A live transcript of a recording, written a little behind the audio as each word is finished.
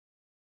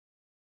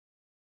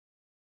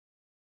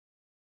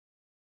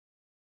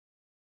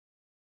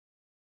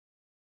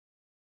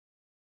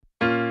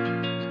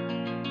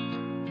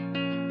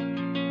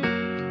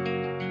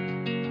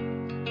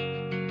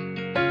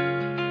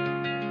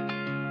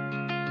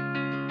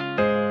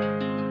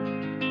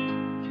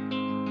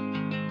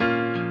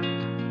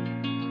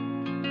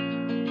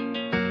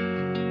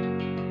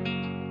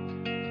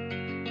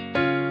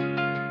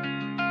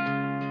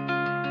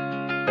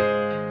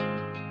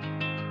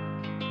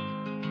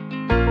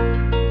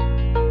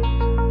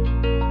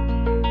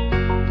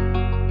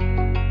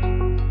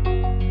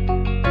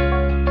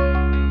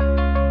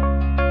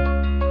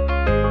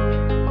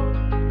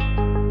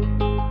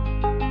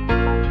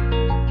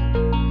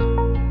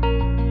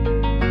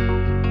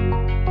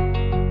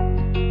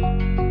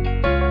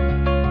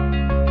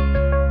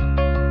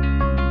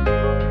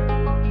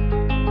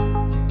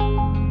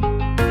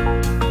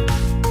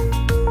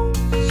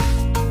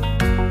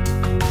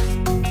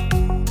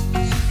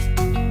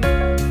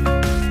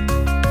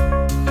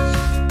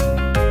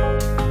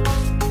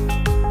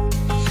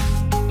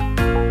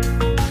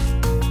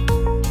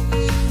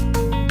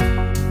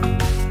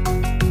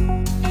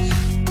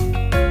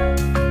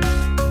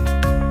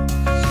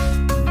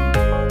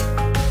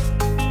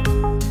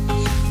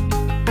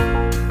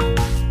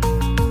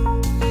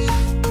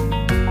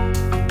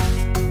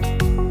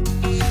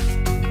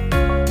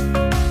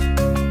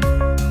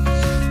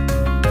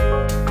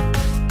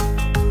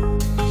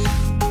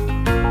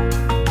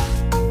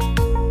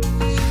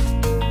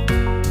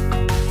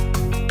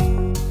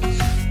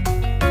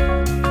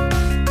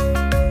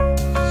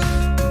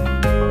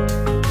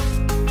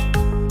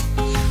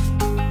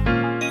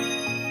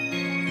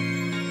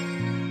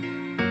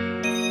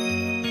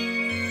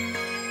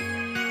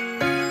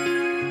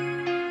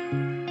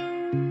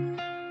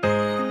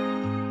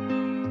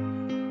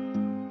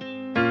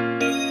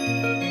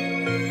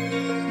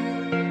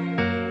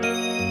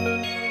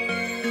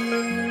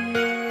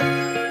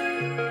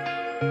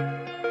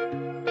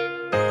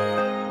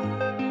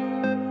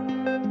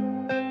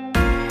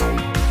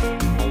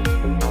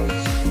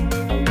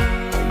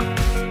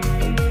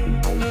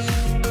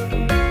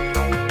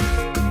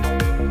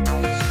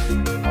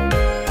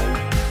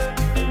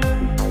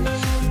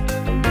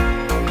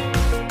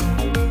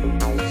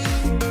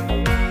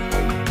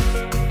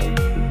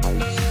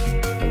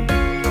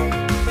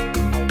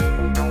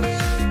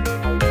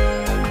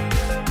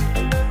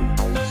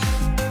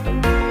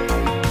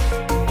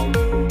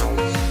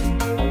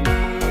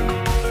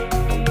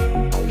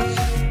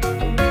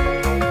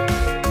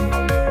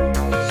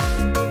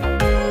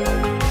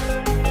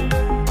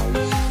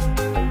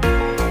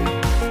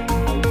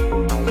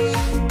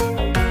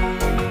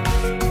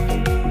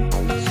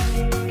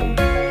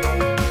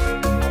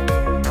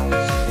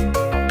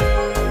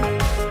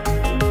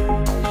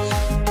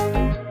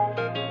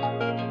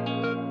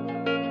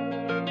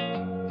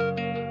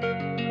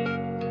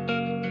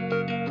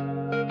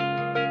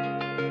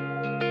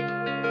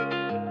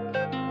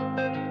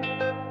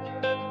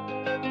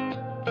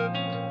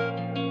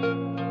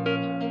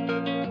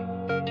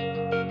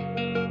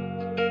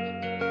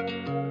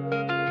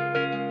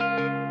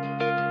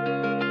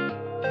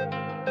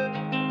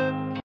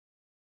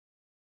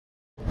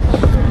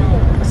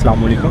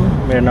अस्सलाम वालेकुम,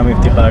 मेरा नाम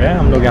इफ्तिखार है।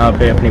 हम लोग यहाँ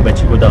पे अपनी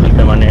बच्ची को दाखिल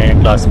करवाने हैं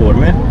क्लास 4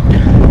 में।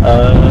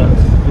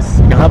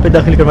 यहाँ पे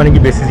दाखिल करवाने की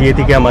बेसिस ये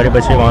थी कि हमारे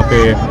बच्चे वहाँ पे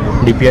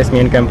DPS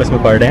मेन कैंपस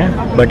में पढ़ रहे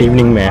हैं, बट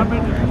इवनिंग में है।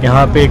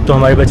 यहाँ पे एक तो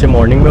हमारे बच्चे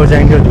मॉर्निंग में हो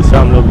जाएंगे और दूसरा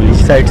हम लोग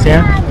विलेज साइड से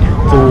हैं,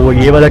 तो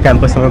ये वाला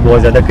कैंपस हमें बहुत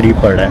ज़्यादा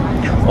करीब पड़ रहा है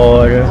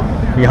और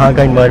यहाँ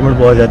का इन्वायरमेंट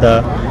बहुत ज़्यादा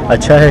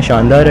अच्छा है,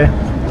 शानदार है,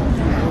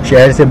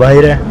 शहर से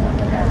बाहर है,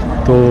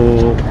 तो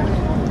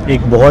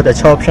एक बहुत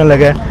अच्छा ऑप्शन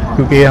लगा है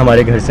क्योंकि ये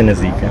हमारे घर से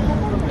नज़दीक है।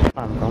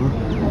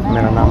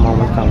 मेरा नाम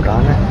मोहम्मद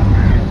कामरान है।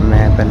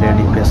 मैं पहले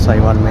DPS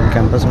साहिवाल मेन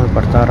कैंपस में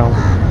पढ़ता रहा हूँ,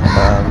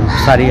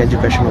 सारी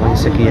एजुकेशन वहीं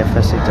से की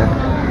FSC तक।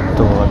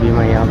 तो अभी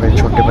मैं यहाँ पे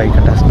छोटे भाई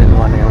का टेस्ट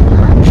दिलवाने आया हूँ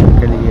एडमिशन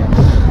के लिए।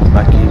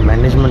 बाकी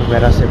मैनेजमेंट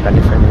वगैरह से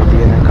पहले फैमिली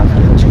है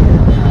काफ़ी अच्छी है,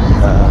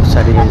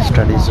 सारी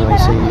स्टडीज़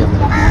वहीं से ही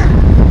हमने की,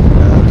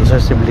 दूसरे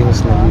सिबलिंग्स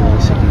ने भी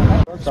वहीं से की।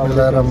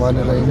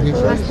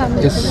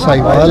 इस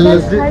साहिवाल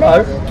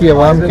की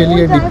आवाम के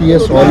लिए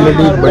DPS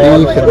ऑलरेडी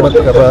बड़ी खिदमत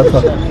कर रहा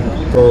था,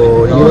 तो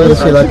ये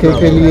इस इलाके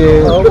के लिए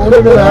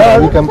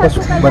कैंपस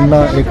बनना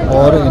एक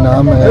और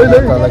इनाम है,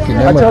 अल्लाह ताला की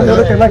नेमत है।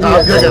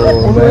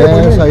 तो मैं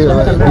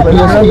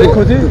DPS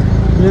की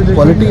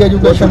क्वालिटी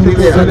एजुकेशन तो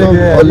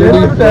ऑलरेडी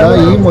बड़ा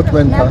ही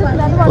मुतमईन था,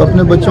 तो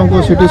अपने बच्चों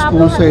को सिटी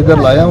स्कूल से इधर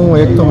लाया हूँ।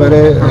 एक तो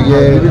मेरे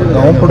ये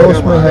गांव पड़ोस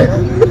में है,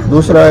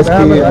 दूसरा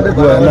इसकी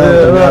जो है ना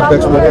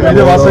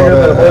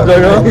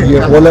ये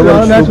O लेवल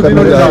शुरू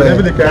करने जा रहे हैं,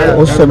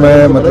 उससे मैं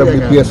मतलब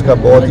DPS का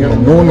बहुत ही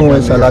ममनून हूँ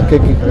इस इलाके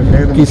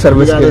की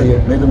सर्विस के लिए।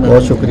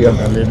 बहुत शुक्रिया।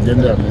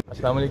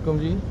 अस्सलाम वालेकुम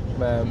जी,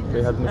 मैं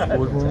बेहद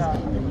मशहूर हूँ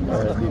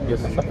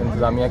DPS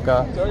इंतज़ामिया का।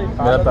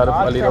 मेरा तारुफ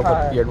Ali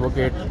Rafat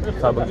advocate,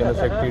 साबिक़ general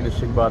secretary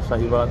district bar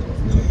Sahiwal,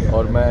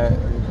 और मैं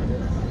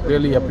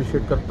रियली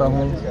अप्रिशिएट करता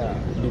हूँ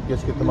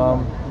DPS के तमाम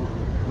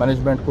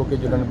मैनेजमेंट को कि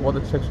जिन्होंने बहुत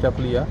अच्छा स्टेप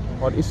लिया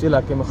और इस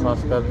इलाके में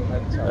ख़ासकर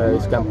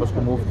इस कैंपस को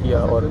मूव किया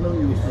और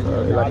इस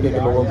इलाके के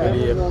लोगों के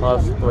लिए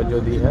ख़ास तवज्जो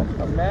दी है,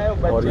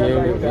 और ये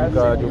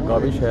इनका जो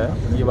काविश है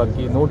ये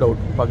बाकी नो डाउट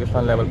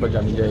पाकिस्तान लेवल पर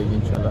जानी जाएगी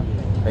इंशाल्लाह।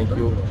 Thank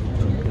you.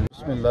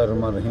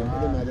 बिस्मिल्लाहिर्रहमानिर्रहीम।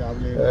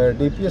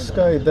 DPS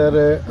का इधर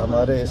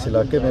हमारे इस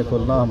इलाके में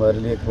खुलना हमारे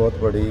लिए एक बहुत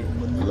बड़ी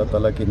अल्लाह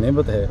ताला की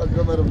नेमत है।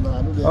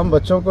 हम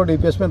बच्चों को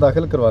DPS में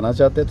दाखिल करवाना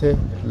चाहते थे,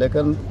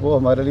 लेकिन वो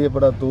हमारे लिए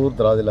बड़ा दूर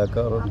दराज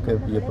इलाका और उनके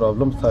ये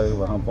प्रॉब्लम था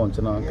वहाँ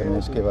पहुँचना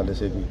कन्वेंस के वाले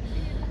से भी,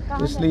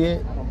 इसलिए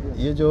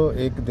ये जो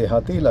एक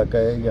देहाती इलाका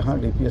है यहाँ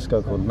DPS का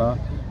खुलना,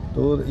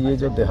 तो ये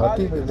जो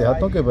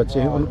देहातों के बच्चे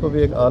हैं उनको भी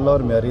एक आला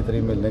और म्यारी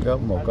तरीन मिलने का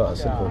मौका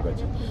हासिल होगा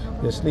जी।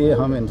 इसलिए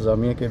हम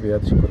इंतज़ामिया के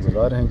बेहद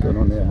शुक्रगुज़ार हैं कि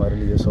उन्होंने हमारे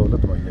लिए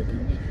सहूलत मुहैया की।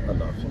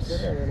 अल्लाह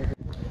हाफ़िज़।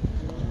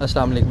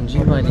 Assalamu alaikum ji,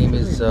 my name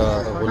is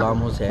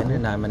Ghulam Hussain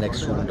and I'm an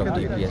ex-student of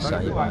DPS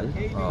Sahiwal.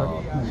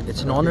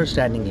 It's an honor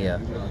standing here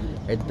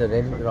at the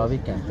Ravi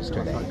campus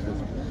today,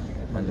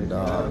 and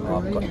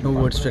I've got no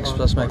words to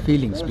express my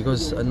feelings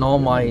because now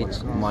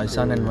my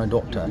son and my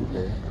daughter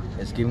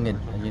is giving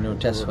a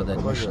test for the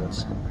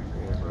admissions.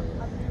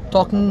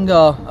 Talking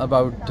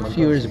about a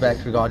few years back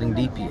regarding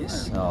DPS,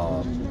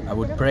 I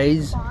would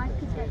praise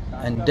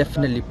and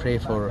definitely pray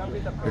for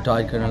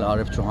retired Colonel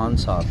Arif Chauhan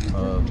Saab,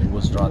 who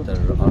was rather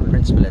our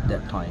principal at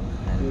that time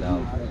and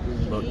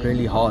worked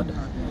really hard.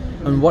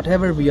 And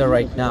whatever we are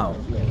right now,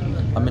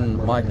 I mean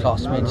my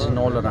classmates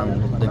and all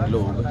around the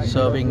globe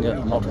serving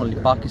not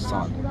only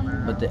Pakistan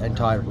but the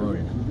entire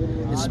world,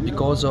 it's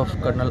because of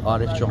Colonel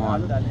Arif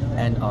Chauhan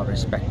and our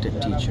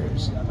respected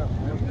teachers.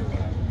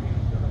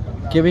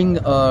 Giving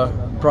a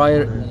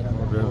prior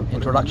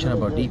introduction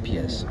about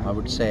DPS, I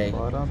would say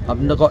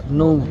I've got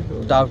no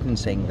doubt in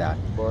saying that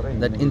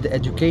in the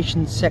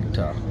education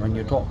sector, when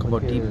you talk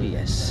about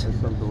DPS,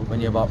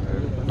 when you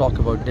talk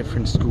about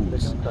different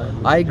schools,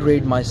 I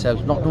grade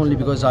myself not only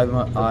because I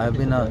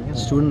have been a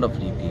student of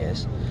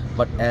DPS,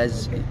 but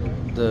as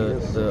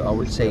I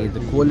would say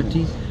the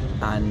quality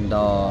and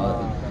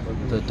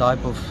the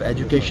type of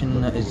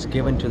education is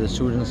given to the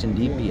students in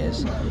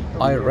DPS.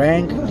 I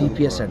rank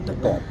DPS at the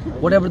top,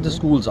 whatever the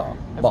schools are.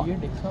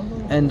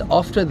 And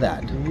after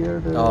that,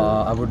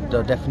 I would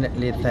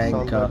definitely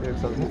thank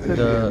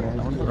the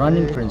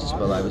running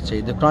principal, I would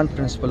say, the current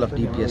principal of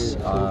DPS,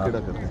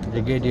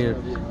 Brigadier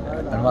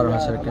Anwar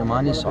Hassan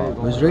Kirmani Saab,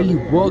 who has really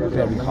worked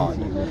very hard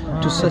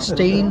to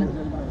sustain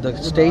the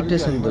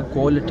status and the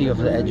quality of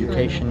the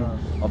education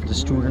of the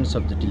students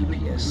of the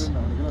DPS.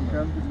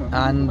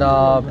 And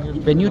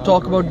when you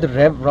talk about the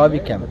Ravi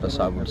campus,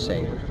 I would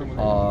say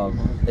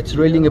it's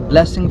really a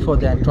blessing for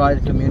the entire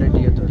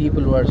community of the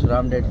people who are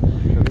surrounded,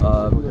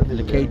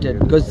 located,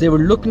 because they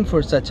were looking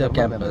for such a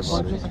campus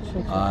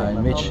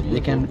in which they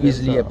can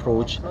easily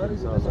approach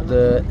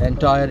the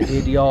entire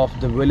area of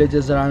the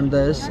villages around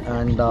this,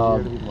 and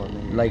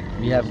like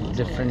we have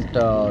different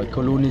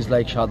colonies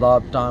like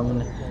Shadab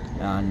Town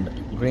and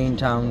Green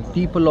Town.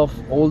 People of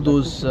all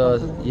those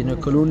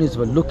colonies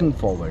were looking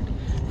forward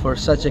for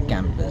such a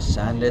campus,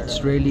 and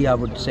it's really, I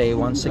would say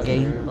once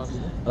again,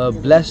 a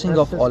blessing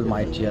of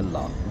Almighty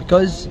Allah,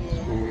 because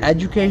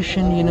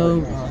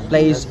education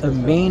plays a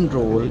main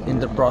role in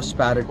the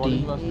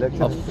prosperity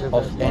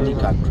of any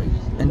country.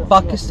 in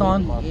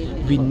Pakistan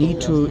we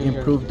need to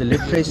improve the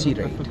literacy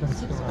rate,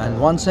 and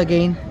once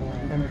again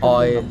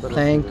I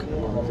thank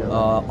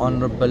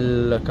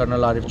Honorable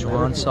Colonel Arif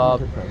Chauhan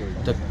Saab,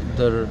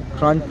 the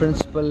current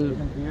principal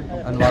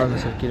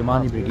Anwar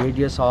Kirmani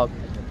Brigadier Saab,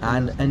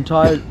 and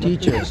entire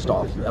teacher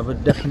staff. I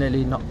would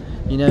definitely not,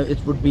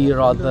 it would be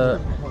rather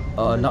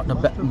not a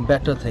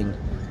better thing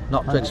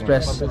not to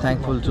express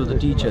thankful to the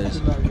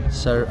teachers,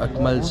 Sir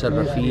Akmal, Sir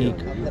Rafiq,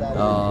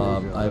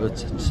 I would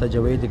say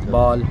Javed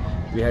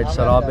Iqbal, we had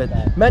Sir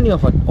Abid, many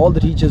of it, all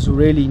the teachers who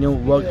really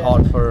worked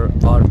hard for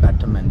our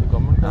betterment.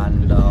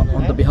 And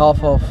on the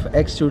behalf of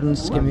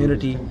ex-students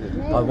community,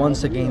 I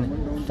once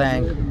again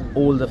thank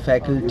all the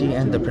faculty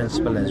and the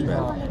principal as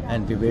well,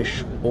 and we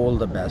wish all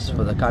the best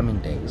for the coming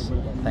days.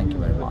 Thank you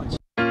very much.